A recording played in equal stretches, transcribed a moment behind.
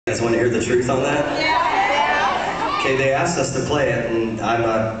You guys want to hear the truth on that? Yeah. Okay, they asked us to play it, and I'm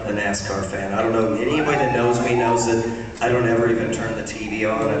not a NASCAR fan. I don't know, anybody that knows me knows that I don't ever even turn the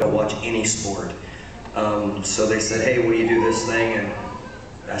TV on. I don't watch any sport. So they said, hey, will you do this thing? And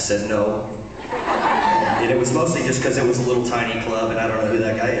I said no. And it was mostly just because it was a little tiny club, and I don't know who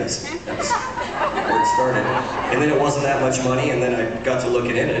that guy is. That's where it started. And then it wasn't that much money, and then I got to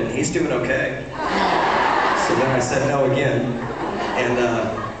looking at it, and he's doing okay. So then I said no again.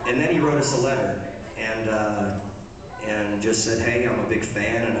 And then he wrote us a letter, and just said, hey, I'm a big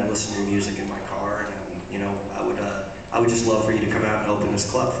fan, and I listen to your music in my car, and you know, I would just love for you to come out and open this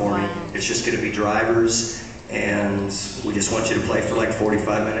club for me. It's just going to be drivers, and we just want you to play for like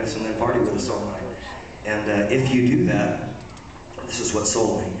 45 minutes and then party with us all night. And if you do that, this is what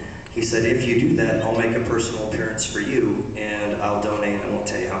sold me. He said, if you do that, I'll make a personal appearance for you, and I'll donate, I won't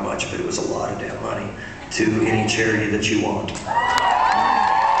tell you how much, but it was a lot of damn money, to any charity that you want.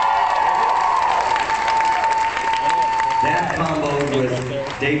 That combo with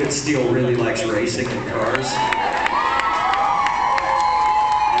David Steele really likes racing and cars.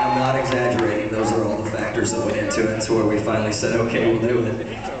 And I'm not exaggerating, those are all the factors that went into it, to where we finally said, okay, we'll do it.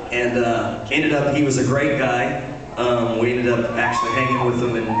 And ended up, he was a great guy. We ended up actually hanging with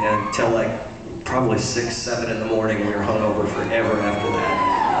him until like probably 6, 7 in the morning. We were hungover forever after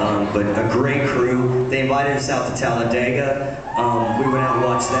that. But a great crew. They invited us out to Talladega. We went out and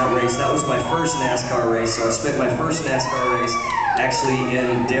watched that race. That was my first NASCAR race, so I spent my first NASCAR race actually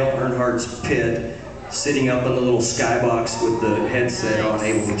in Dale Earnhardt's pit, sitting up in the little skybox with the headset on,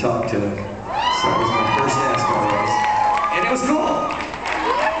 able to talk to him. So that was my first NASCAR race. And it was cool!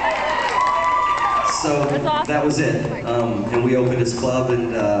 So that was it. And we opened his club,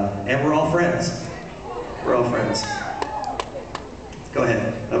 and we're all friends. We're all friends. Go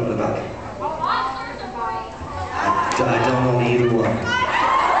ahead, open the bucket. I don't know either one.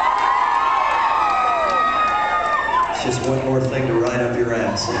 It's just one more thing to ride up your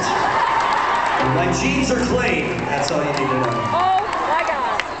ass. My jeans are clean. That's all you need to know. Oh my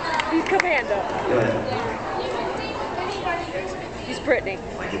God. He's commando. Go ahead. He's Brittany.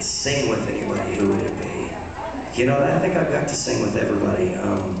 If I could sing with anybody, who would it be? You know, I think I've got to sing with everybody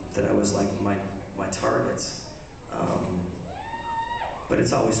that I was like my targets. But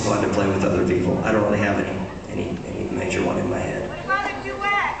it's always fun to play with other people. I don't really have any major one in my head. What about a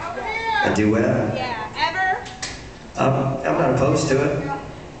duet over here? A duet? Yeah, ever? I'm not opposed to it.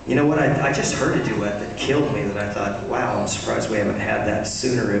 You know what, I just heard a duet that killed me that I thought, wow, I'm surprised we haven't had that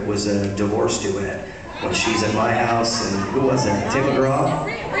sooner. It was a divorce duet. When she's in my house, and who was it? Tim McGraw?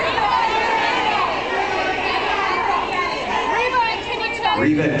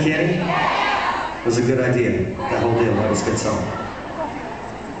 Reba and Kenny? It was a good idea. That whole deal, that was a good song.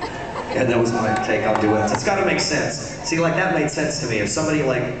 And that was my take on duets. It's got to make sense. See, like that made sense to me. If somebody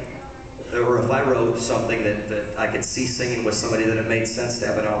like, or if I wrote something that I could see singing with somebody that it made sense to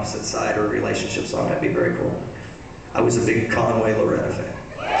have an opposite side or a relationship song, that'd be very cool. I was a big Conway Loretta fan.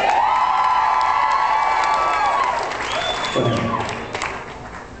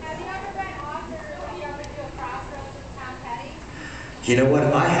 Have you ever been offered to do a Crossroads with Tom Petty? You know what?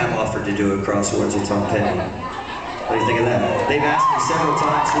 I have offered to do a Crossroads with Tom Petty. What do you think of that? They've asked me several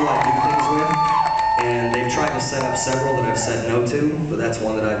times who I do things with, and they've tried to set up several that I've said no to, but that's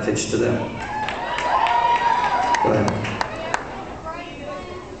one that I pitched to them. Go ahead.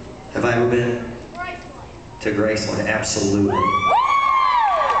 Have I ever been? To Graceland? Absolutely.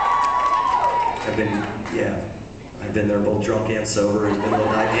 I've been, yeah. I've been there both drunk and sober in the middle of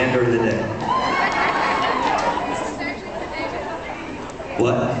the night and during the day.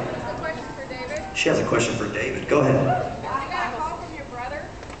 What? She has a question for David. Go ahead. Have you got a call from your brother?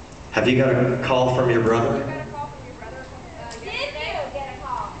 Have you got a call from your brother? You got a call from your brother? Did you get a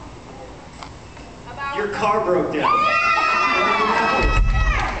call? About Your car broke down.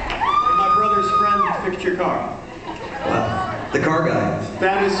 And my brother's friend fixed your car. Wow. The car guy.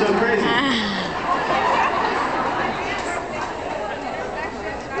 That is so crazy.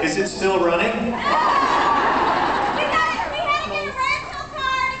 Is it still running? We had to get a rental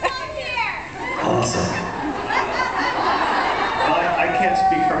car to come here. Awesome. Well, I can't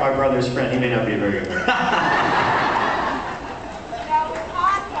speak for my brother's friend. He may not be a very good friend.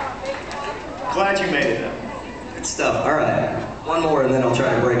 Glad you made it though. Good stuff. All right. One more and then I'll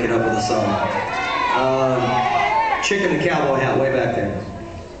try to break it up with a song. Chicken and Cowboy Hat, way back there.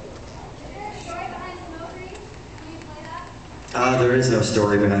 There is no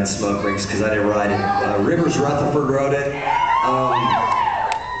story behind Smoke Rings because I didn't write it. Rivers Rutherford wrote it.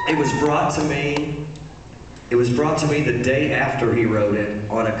 It was brought to me. It was brought to me the day after he wrote it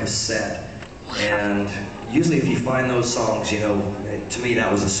on a cassette. And usually if you find those songs, you know, to me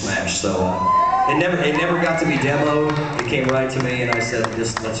that was a smash. So it never got to be demoed. It came right to me, and I said,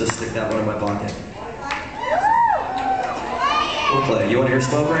 let's just stick that one in my pocket. We'll play. You want to hear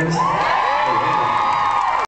Smoke Rings?